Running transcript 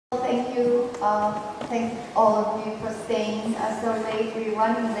Thank all of you for staying so late. We're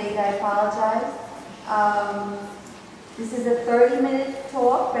running late, I apologize. This is a 30-minute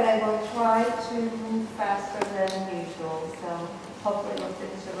talk, but I will try to move faster than usual. So hopefully we'll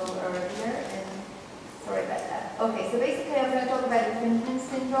finish a little earlier. And sorry about that. Okay, so basically I'm going to talk about impingement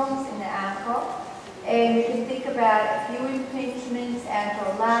syndromes in the ankle. And we can think about a few impingements,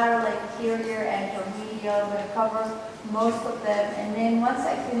 anterolateral, anterior, anteromedial. I'm going to cover most of them. And then once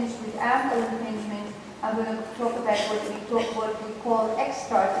I finish with ankle impingements, I'm going to talk about what we call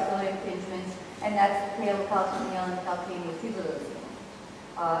extra-articular impingements, and that's the calcaneal and calcaneofibular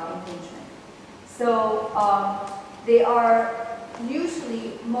impingement. So they are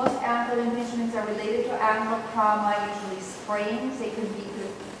usually, most ankle impingements are related to ankle trauma, usually sprains. They can be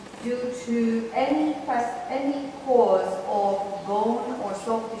due to any cause of bone or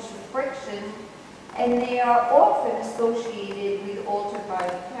soft tissue friction, and they are often associated with altered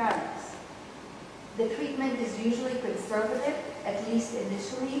biomechanics. The treatment is usually conservative, at least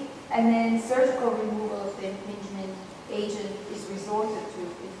initially, and then surgical removal of the impingement agent is resorted to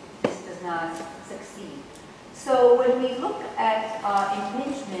if this does not succeed. So when we look at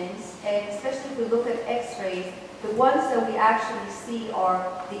impingements, and especially if we look at x-rays, the ones that we actually see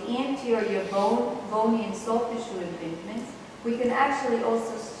are the anterior bony and soft tissue impingements. We can actually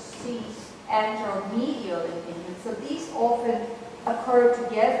also see anteromedial impingements. So these often occur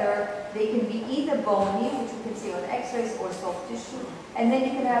together. They can be either bony, which we can see on x-rays, or soft tissue. And then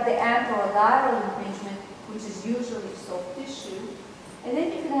you can have the anterolateral impingement, which is usually soft tissue. And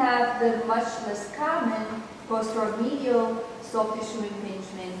then you can have the much less common posteromedial soft tissue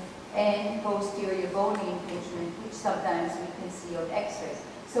impingement and posterior bony impingement, which sometimes we can see on x-rays.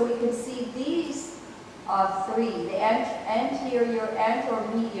 So we can see these three, the anterior,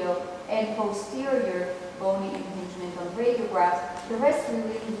 anteromedial, and posterior bony impingement on radiographs. The rest we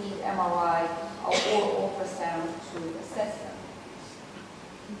really need MRI or ultrasound to assess them.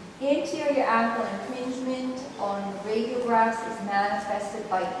 Anterior ankle impingement on radiographs is manifested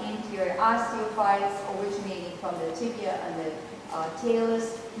by anterior osteophytes originating from the tibia and the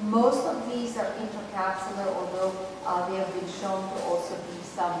talus. Most of these are intracapsular, although they have been shown to also be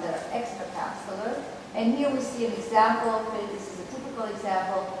some that are extracapsular. And here we see an example of it. This is a typical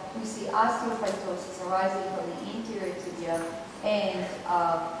example. We see osteophytosis arising from the anterior tibia and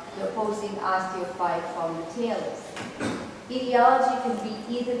the opposing osteophyte from the talus. Etiology can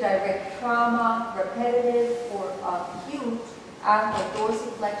be either direct trauma, repetitive, or acute ankle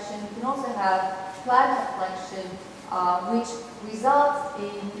dorsiflexion. You can also have plantarflexion, which results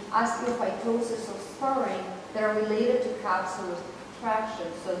in osteophytosis or spurring that are related to capsular traction.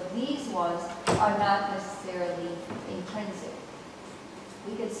 So these ones are not necessarily intrinsic.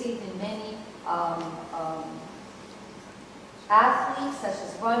 We can see it in many athletes, such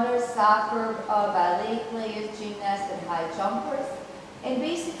as runners, soccer, ballet players, gymnasts, and high jumpers. And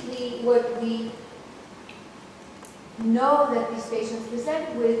basically what we know that these patients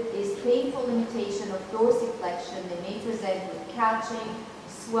present with is painful limitation of dorsiflexion. They may present with catching,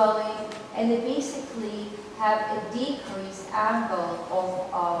 swelling, and they basically have a decreased angle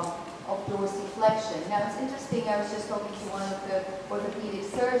of dorsiflexion. Now it's interesting, I was just talking to one of the orthopedic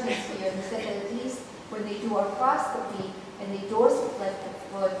surgeons here, and he said that at least when they do arthroscopy and they dorsiflect the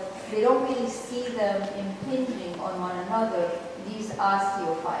foot, they don't really see them impinging on one another, these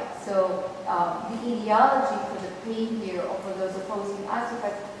osteophytes. So the etiology for the pain here, or for those opposing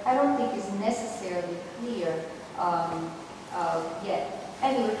osteophytes, I don't think is necessarily clear yet.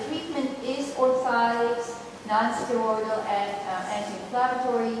 Anyway, treatment is orthotics, non-steroidal and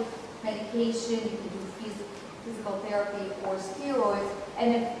anti-inflammatory medication. You can do physical therapy or steroids.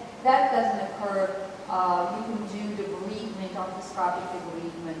 And if that doesn't occur, you can do the bereavement, arthroscopic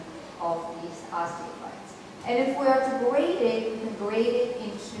bereavement of these osteophytes. And if we are to grade it, we can grade it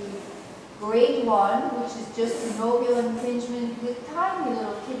into grade 1, which is just synovial impingement with tiny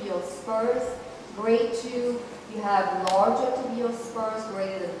little tibial spurs. Grade 2, you have larger tibial spurs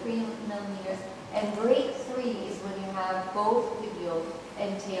greater than 3 millimeters. And grade 3 is when you have both tibial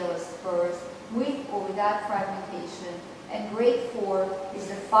and talus spurs with or without fragmentation. And grade 4 is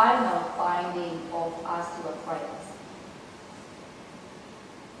the final finding of osteoarthritis.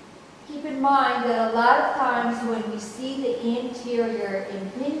 Keep in mind that a lot of times when we see the anterior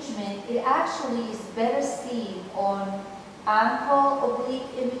impingement, it actually is better seen on ankle oblique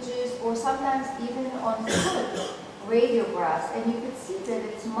images or sometimes even on foot radiographs. And you can see that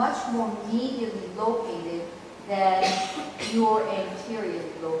it's much more medially located than your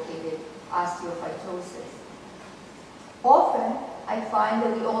anteriorly located osteophytosis. Often, I find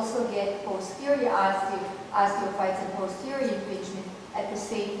that we also get posterior osteophytes and posterior impingement at the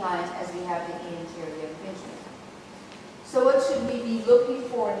same time as we have the anterior impingement. So what should we be looking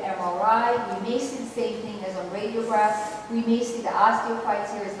for in MRI? We may see the same thing as on radiographs. We may see the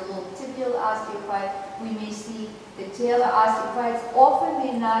osteophytes here as the little tibial osteophyte. We may see the talar osteophytes, often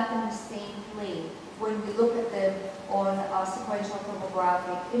they're not in the same plane when we look at them on sequential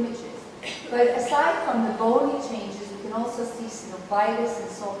tomographic images. But aside from the bony changes, we can also see synovitis and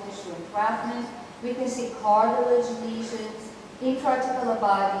soft tissue entrapment. We can see cartilage lesions, intra-articular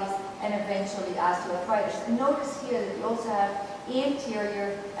bodies, and eventually osteoarthritis. And notice here that we also have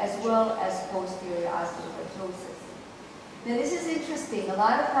anterior as well as posterior osteophytosis. Now this is interesting. A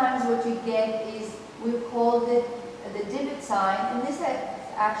lot of times what you get is, we've called it the divot sign, and this has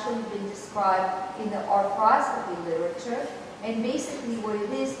actually been described in the arthroscopy literature. And basically what it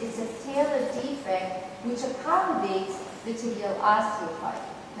is, it's a talar defect which accommodates the tibial osteophyte.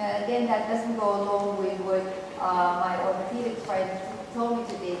 Now again, that doesn't go along with what my orthopedic friend told me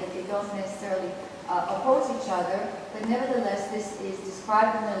today, that they don't necessarily oppose each other, but nevertheless this is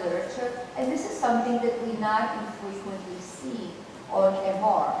described in the literature, and this is something that we not infrequently see on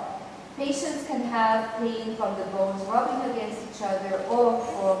MR. Patients can have pain from the bones rubbing against each other or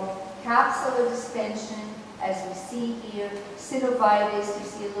from capsular distension, as we see here, synovitis, you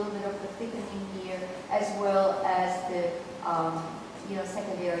see a little bit of the thickening here, as well as the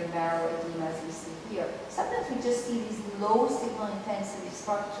secondary marrow edema, as we see here. Sometimes we just see these low signal intensity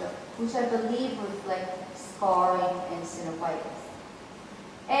structure, which I believe reflect scarring and synovitis.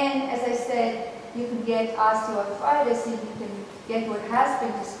 And as I said, you can get osteoarthritis, and you can get what has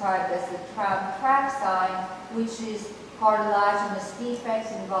been described as the track sign, which is cartilaginous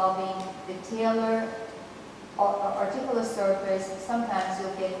defects involving the talar articular surface. Sometimes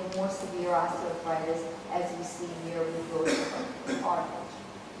you'll get more severe osteoarthritis, as we see here with those cartilage.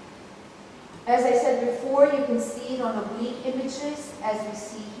 As I said before, you can see it on oblique images, as we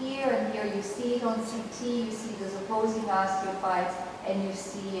see here, and here you see it on CT. You see those opposing osteophytes, and you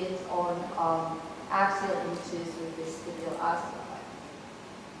see it on axial images with this tibial osteophyte.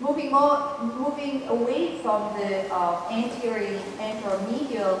 Moving away from the anterior and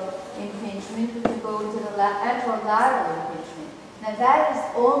anteromedial impingement, we can go to the anterolateral impingement. Now that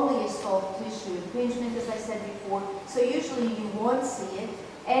is only a soft tissue impingement, as I said before, so usually you won't see it,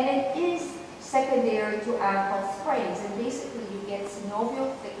 and it is secondary to ankle sprains, and basically you get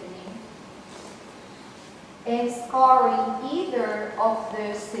synovial thickening and scarring either of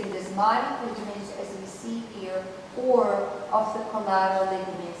the syndesmotic ligaments, as we see here, or of the collateral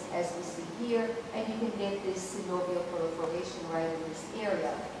ligaments, as we see here, and you can get this synovial proliferation right in this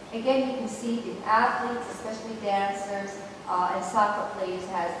area. Again, you can see it in athletes, especially dancers, and soccer players,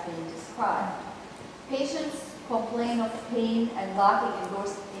 has been described. Patients complain of pain and locking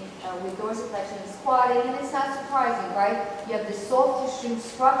with dorsiflexion and squatting, and it's not surprising, right? You have the soft tissue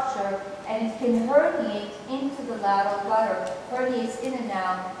structure, and it can herniate into the lateral gutter, herniates in and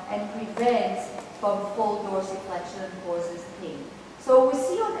out, and prevents from full dorsiflexion and causes pain. So what we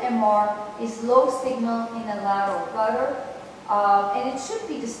see on MR is low signal in the lateral gutter, and it should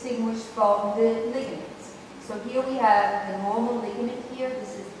be distinguished from the ligaments. So here we have the normal ligament here.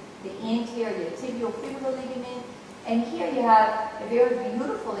 This is the anterior tibiofibular ligament. And here you have a very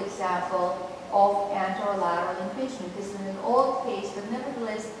beautiful example of anterolateral impingement. This is an old case, but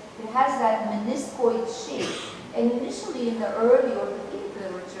nevertheless, it has that meniscoid shape. And initially in the early orthopedic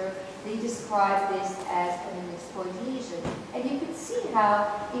literature, they described this as a meniscoid lesion. And you can see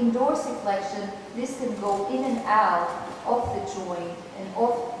how in dorsiflexion, this can go in and out of the joint and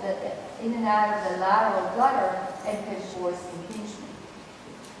in and out of the lateral gutter and can cause impingement.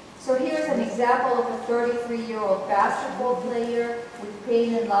 So here's an example of a 33-year-old basketball player with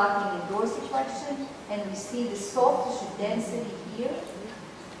pain and locking in dorsiflexion, and we see the soft tissue density here.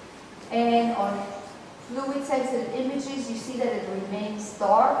 And on fluid-sensitive images, you see that it remains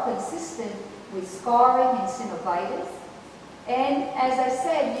dark, consistent with scarring and synovitis. And as I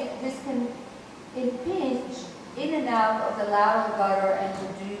said, this can impinge in and out of the lateral gutter and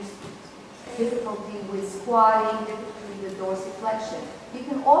produce difficulty with squatting, difficulty with dorsiflexion. You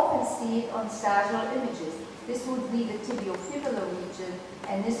can often see it on sagittal images. This would be the tibiofibular region,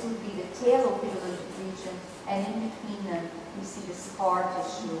 and this would be the talofibular region, and in between them, you see the scar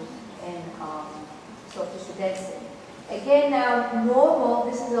tissue and soft tissue density. Again, now,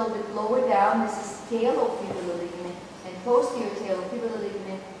 normal, this is a little bit lower down. This is talofibular ligament, and posterior talofibular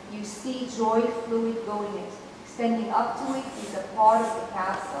ligament. You see joint fluid extending up to it. It's a part of the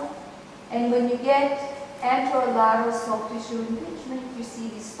capsule. And when you get anterolateral soft tissue impingement, you see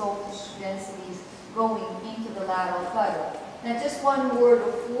these soft tissue densities going into the lateral gutter. Now just one word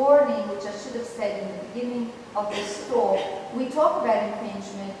of warning, which I should have said in the beginning of this talk. We talk about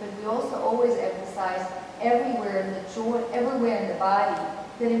impingement, but we also always emphasize everywhere in the joint, everywhere in the body,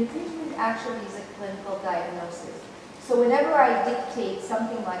 that impingement actually is a clinical diagnosis. So whenever I dictate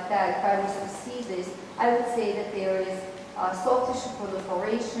something like that, if I was to see this, I would say that there is soft tissue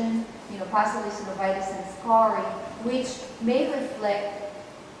proliferation, possibly synovitis and scarring, which may reflect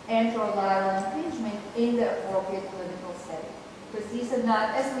anterolateral impingement in the appropriate clinical setting. Because these are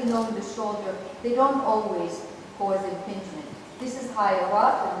not, as we know in the shoulder, they don't always cause impingement. This is higher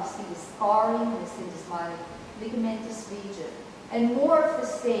up, and we see the scarring in the syndesmotic ligamentous region. And more of the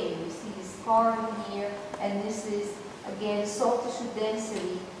same, we see the scarring here, and this is, again, soft tissue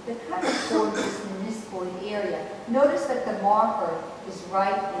density that kind of forms this meniscoid area. Notice that the marker is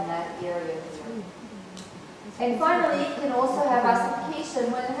right in that area here. And finally, it can also have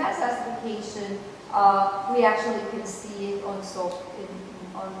ossification. When it has ossification, we actually can see it on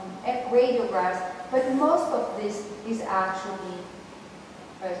radiographs, but most of this is actually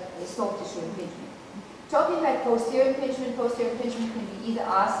a soft tissue impingement. Talking about posterior impingement can be either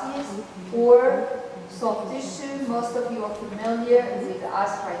osseous or soft tissue. Most of you are familiar with the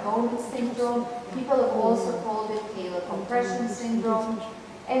os trigonum syndrome. People have also called it talar compression syndrome.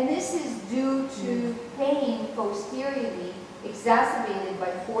 And this is due to pain posteriorly exacerbated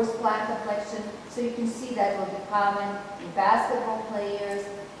by forced plantar flexion. So you can see that will be common in basketball players,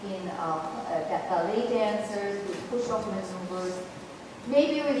 in ballet dancers, with push-off maneuvers.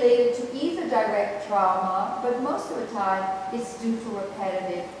 May be related to either direct trauma, but most of the time it's due to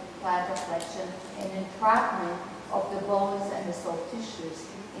repetitive plantar flexion and entrapment of the bones and the soft tissues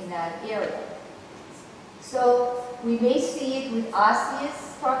in that area. So we may see it with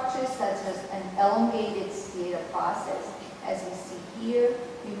osseous structures such as an elongated scalar process, as we see here.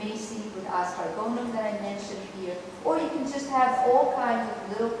 You may see it with os trigonum that I mentioned here, or you can just have all kinds of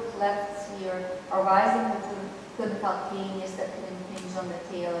little clefts here arising from the calcaneus that can impinge on the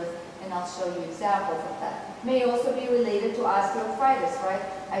talus, and I'll show you examples of that. May also be related to osteoarthritis, right?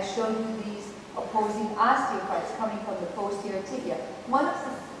 I showed you these opposing osteophytes coming from the posterior tibia. One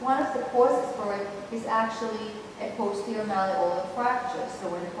of the causes for it is actually a posterior malleolar fracture. So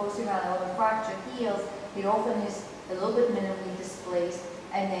when the posterior malleolar fracture heals, it often is a little bit minimally displaced,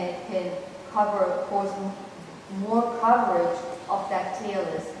 and then it can cause more coverage of that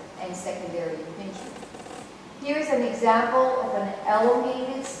talus and secondary impingement. Here is an example of an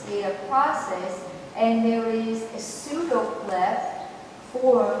elongated scalar process, and there is a pseudocleft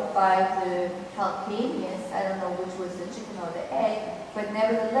formed by the calcaneus. I don't know which was the chicken or the egg, but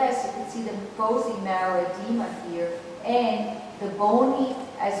nevertheless, you can see the mucosal marrow edema here, and the bony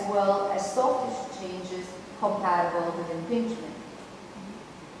as well as soft tissue changes compatible with impingement.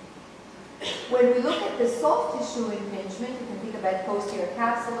 When we look at the soft tissue impingement, you can think about posterior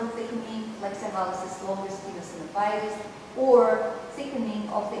capsular thickening, flexor-hallucis longus tenosynovitis, or thickening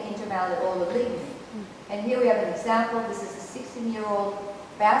of the intermalleolar ligament. And here we have an example. This is a 16-year-old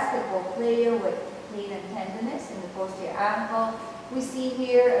basketball player with pain and tenderness in the posterior ankle. We see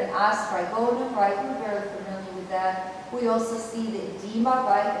here an os trigonum, right? We're very familiar with that. We also see the edema,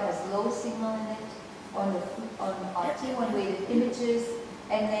 right? It has low signal in it on T1 weighted images.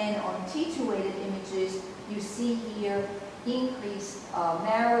 And then on T2 weighted images, you see here increased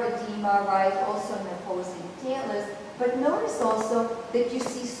marrow edema, right? Also in the opposing talus. But notice also that you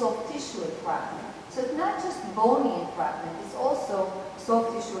see soft tissue entrapment. So it's not just bony entrapment, it's also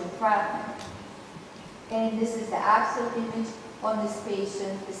soft tissue entrapment. And this is the axial image on this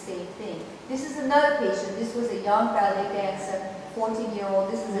patient, the same thing. This is another patient. This was a young ballet dancer,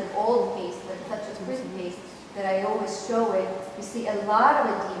 14-year-old. This is an old case, but such a pretty case that I always show it. You see a lot of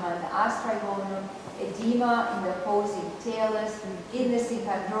edema in the os trigonum, edema in the opposing talus, in the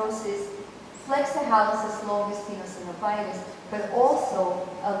sympandrosis, flexor-hallucis longus tenosynovitis, but also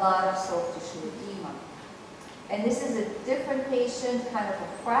a lot of soft tissue edema. And this is a different patient, kind of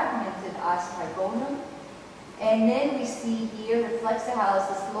a fragmented os trigonum. And then we see here the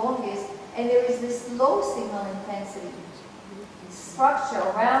flexor-hallucis longus, and there is this low signal intensity structure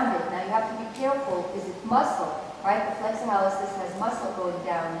around it. Now you have to be careful, is it muscle, right? The flexor-hallucis has muscle going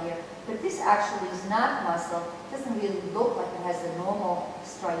down here, but this actually is not muscle. It doesn't really look like it has a normal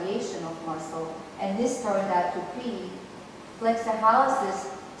striation of muscle. And this turned out to be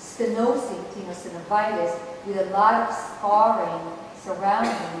flexor-hallucis stenosic tenosynovitis with a lot of scarring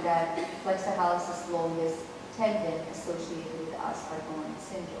surrounding that flexor-hallucis longus tendon associated with the os trigonum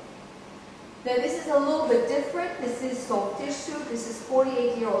syndrome. Now this is a little bit different. This is soft tissue. This is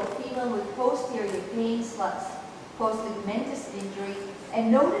 48-year-old female with posterior pain / post-ligamentous injury.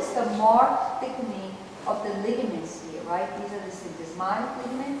 And notice the marked thickening of the ligaments here, right? These are the syndesmotic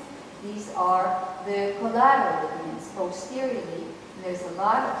ligaments. These are the collateral ligaments posteriorly. And there's a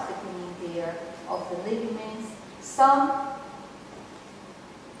lot of thickening there of the ligaments. Some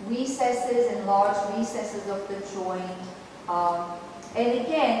recesses and large recesses of the joint. And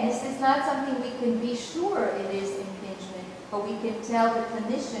again, this is not something we can be sure it is impingement, but we can tell the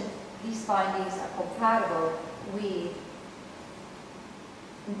clinician these findings are compatible with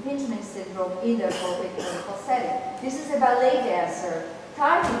impingement syndrome in the appropriate clinical setting. This is a ballet dancer,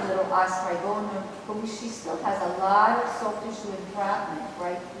 tiny little osteogonum, but she still has a lot of soft tissue entrapment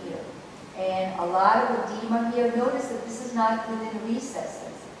right here. And a lot of edema here. Notice that this is not within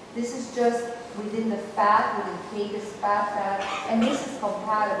recesses. This is just within the fat, within catus fat, and this is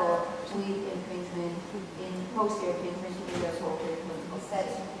compatible with impingement in posterior impingement in the appropriate clinical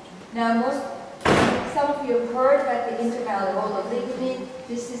setting. Now, some of you have heard about the intermalleolar ligament.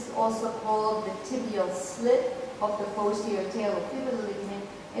 This is also called the tibial slit of the posterior talofibular ligament,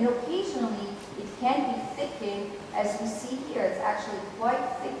 and occasionally it can be thickened, as we see here. It's actually quite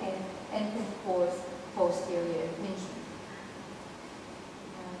thickened and can cause posterior impingement.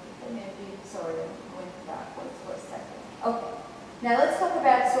 Sorry, I went backwards for a second. Okay. Now let's talk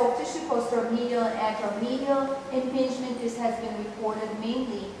about soft tissue posteromedial and anteromedial impingement. This has been reported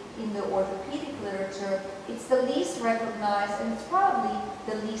mainly in the orthopedic literature. It's the least recognized and it's probably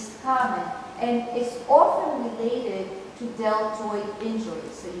the least common. And it's often related to deltoid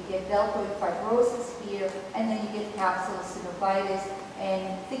injuries. So you get deltoid fibrosis here, and then you get capsular synovitis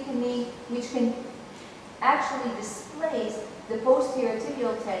and thickening, which can actually displace the posterior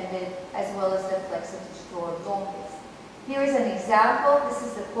tibial tendon as well as the flexor digitorum longus. Here is an example. This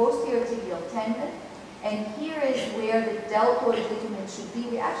is the posterior tibial tendon, and here is where the deltoid ligament should be.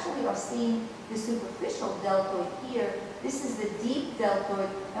 We actually are seeing the superficial deltoid here. This is the deep deltoid,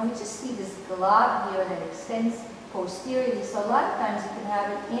 and we just see this glob here that extends posteriorly. So a lot of times you can have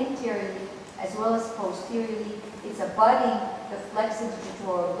it anteriorly as well as posteriorly. It's abutting the flexor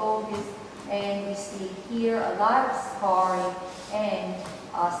digitorum longus. And we see here a lot of scarring and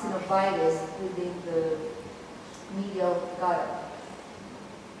synovitis within the medial gutter.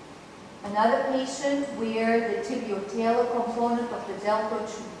 Another patient where the tibiotalar component of the deltoid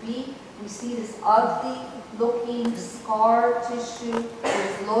should be, we see this ugly looking scar tissue. There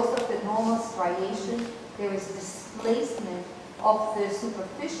is loss of the normal striation. There is displacement of the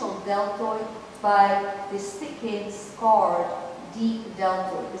superficial deltoid by this thickened, scarred, deep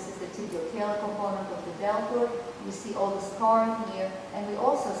deltoid. This is the tibiotalar component of the deltoid. We see all the scarring here, and we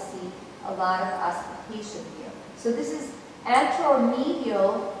also see a lot of ossification here. So this is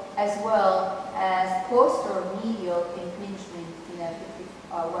anteromedial as well as posteromedial impingement in a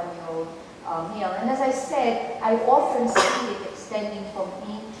 51-year-old male. And as I said, I often see it extending from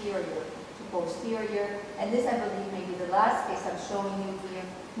anterior to posterior. And this, I believe, may be the last case I'm showing you here.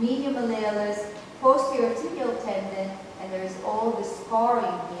 Medial malleolus, posterior tibial tendon, and there is all the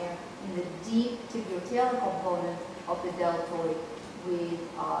scarring here in the deep tibiotalar component of the deltoid with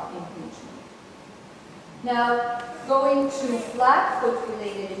impingement. Now, going to flat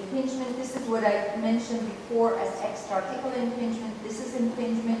foot-related impingement, this is what I mentioned before as extra-articular impingement. This is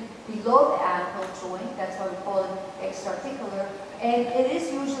impingement below the ankle joint. That's why we call it extra-articular. And it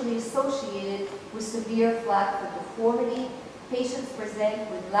is usually associated with severe flat foot deformity. Patients present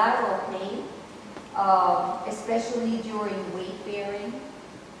with lateral pain, especially during weight bearing.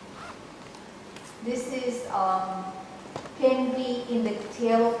 This is can be in the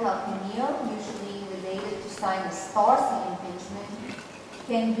talocalcaneal, usually related to sinus tarsi impingement.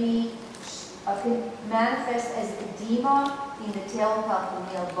 Can manifest as edema in the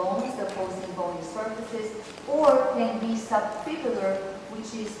talocalcaneal bones, the opposing bony surfaces, or can be subfibular,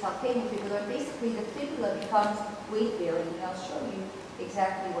 which is calcaneofibular. Basically, the fibula becomes weight bearing, and I'll show you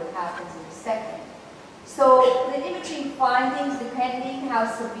exactly what happens in a second. So the imaging findings, depending how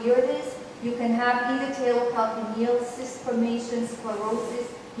severe it is, you can have either talocalcaneal cyst formation, sclerosis.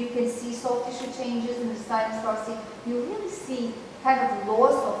 You can see soft tissue changes in the sinus tarsi. You really see kind of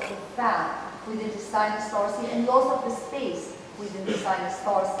loss of the fat within the sinus tarsi and loss of the space within the sinus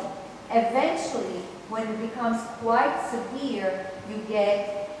tarsi. Eventually, when it becomes quite severe, you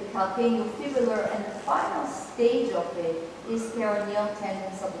get the calcaneofibular, and the final stage of it is peroneal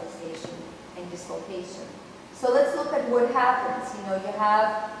tendon subluxation and dislocation. So let's look at what happens. You know, you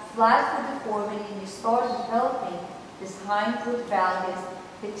have flat foot deformity, and you start developing this hind foot valgus.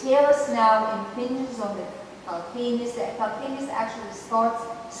 The talus now impinges on the calcaneus. The calcaneus actually starts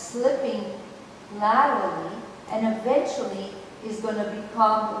slipping laterally, and eventually is going to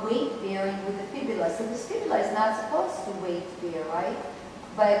become weight-bearing with the fibula. So this fibula is not supposed to weight-bear, right?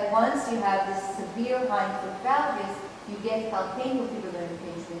 But once you have this severe hind foot valgus, you get calcaneofibular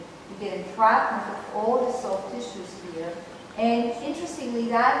impingement, you get entrapment of all the soft tissues here. And interestingly,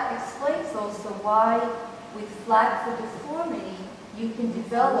 that explains also why with flat foot deformity, you can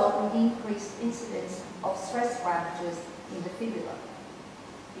develop increased incidence of stress fractures in the fibula,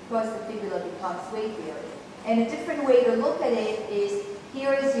 because the fibula becomes weight bearing. And a different way to look at it is,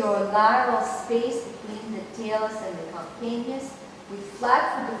 here is your lateral space between the talus and the calcaneus. With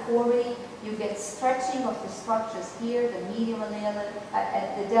flat foot deformity, you get stretching of the structures here, the medial malleolus,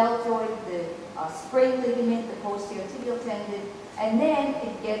 at the deltoid, the spring ligament, the posterior tibial tendon, and then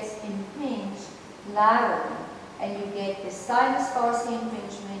it gets impinged laterally, and you get the sinus tarsi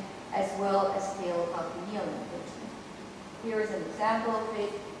impingement as well as talocalcaneal impingement. Here is an example of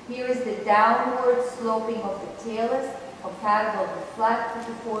it. Here is the downward sloping of the talus, compatible with flat foot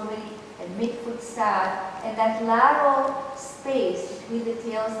deformity and midfoot sag, and that lateral space between the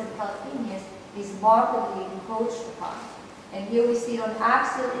talus and calcaneus is markedly encroached upon. And here we see it on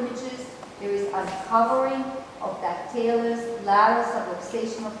axial images. There is uncovering of that talus, lateral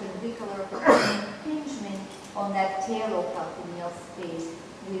subluxation of the navicular impingement on that talocalcaneal space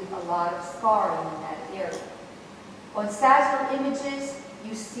with a lot of scarring in that area. On sagittal images,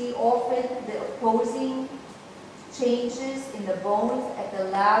 you see often the opposing changes in the bones at the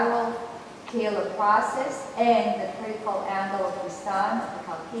lateral talar process and the critical angle of Ristan of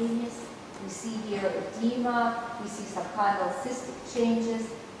the calcaneus. We see here edema, we see subcondyle cystic changes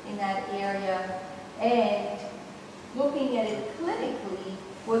in that area, and looking at it clinically,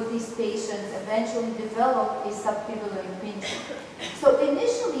 what these patients eventually develop is subfibular impingement. So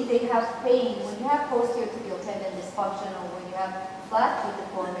initially they have pain. When you have posterior tibial tendon dysfunction or when you have flat foot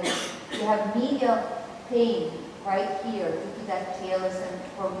deformity, you have medial pain right here due to that talus and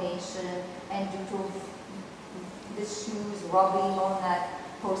formation and due to the shoes rubbing on that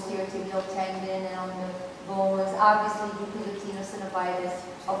posterior tibial tendon and on the bones, obviously due to the tenosynovitis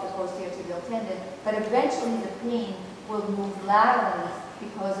of the posterior tibial tendon. But eventually the pain will move laterally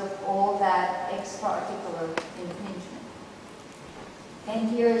because of all that extra-articular impingement. And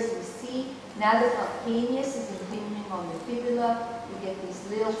here, as you see, now the calcaneus is impinging on the fibula. You get these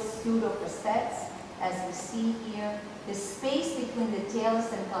little pseudofacets, as we see here. The space between the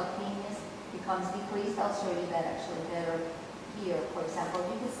talus and calcaneus becomes decreased. I'll show you that actually better here, for example.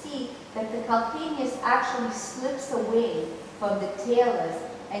 You can see that the calcaneus actually slips away from the talus,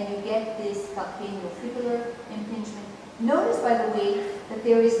 and you get this calcaneofibular impingement. Notice, by the way, that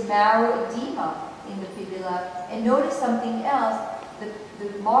there is marrow edema in the fibula, and notice something else. The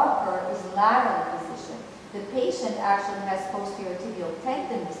marker is lateral position. The patient actually has posterior tibial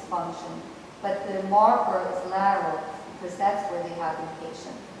tendon dysfunction, but the marker is lateral because that's where they have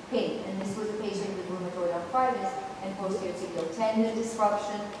pain. And this was a patient with rheumatoid arthritis and posterior tibial tendon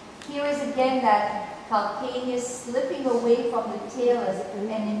disruption. Here is again that calcaneus slipping away from the talus and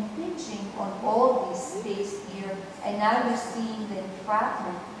impinging on all these space here, and now you're seeing the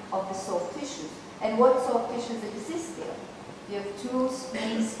entrapment of the soft tissues. And what soft tissues exist there? You have two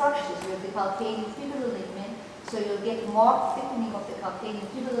main structures. You have the calcaneofibular ligament, so you'll get marked thickening of the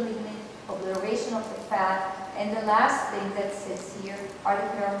calcaneofibular ligament, obliteration of the fat, and the last thing that sits here are the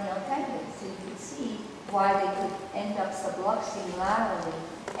peroneal tendons. So you can see why they could end up subluxing laterally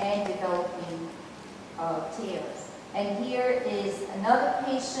and developing tears. And here is another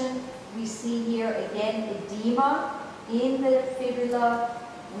patient. We see here again edema in the fibula.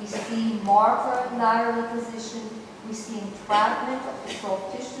 We see marker laterally positioned. We see entrapment of the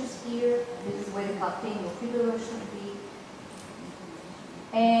soft tissues here. This is where the calcaneofibular should be.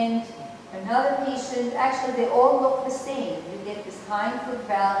 And another patient, actually they all look the same. You get this hindfoot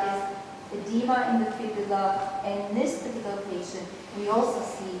valgus, edema in the fibula, and in this particular patient, we also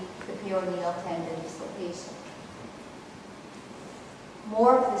see the peroneal tendon dislocation.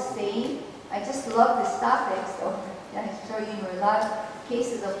 More of the same. I just love this topic, so I show you a lot of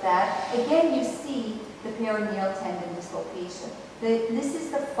cases of that. Again, you see the peroneal tendon dislocation. This is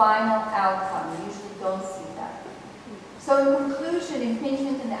the final outcome. You usually don't see that. So in conclusion,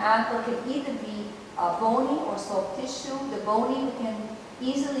 impingement in the ankle can either be bony or soft tissue. The bony we can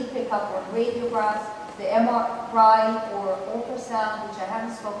easily pick up on radiographs. The MRI or ultrasound, which I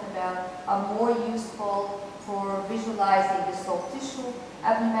haven't spoken about, are more useful for visualizing the soft tissue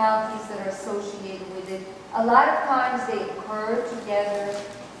abnormalities that are associated with it. A lot of times they occur together.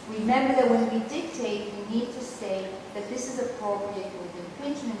 Remember that when we dictate, we need to say that this is appropriate with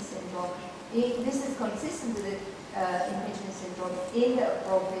impingement syndrome. This is consistent with impingement syndrome in the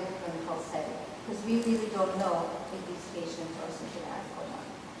appropriate clinical setting, because we really don't know if these patients are symptomatic or not.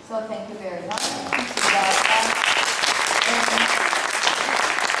 So thank you very much.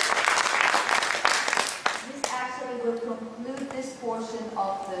 This actually will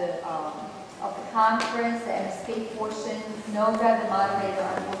Noga, the moderator,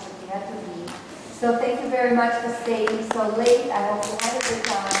 unfortunately had to leave. So thank you very much for staying so late. I hope you had a good time.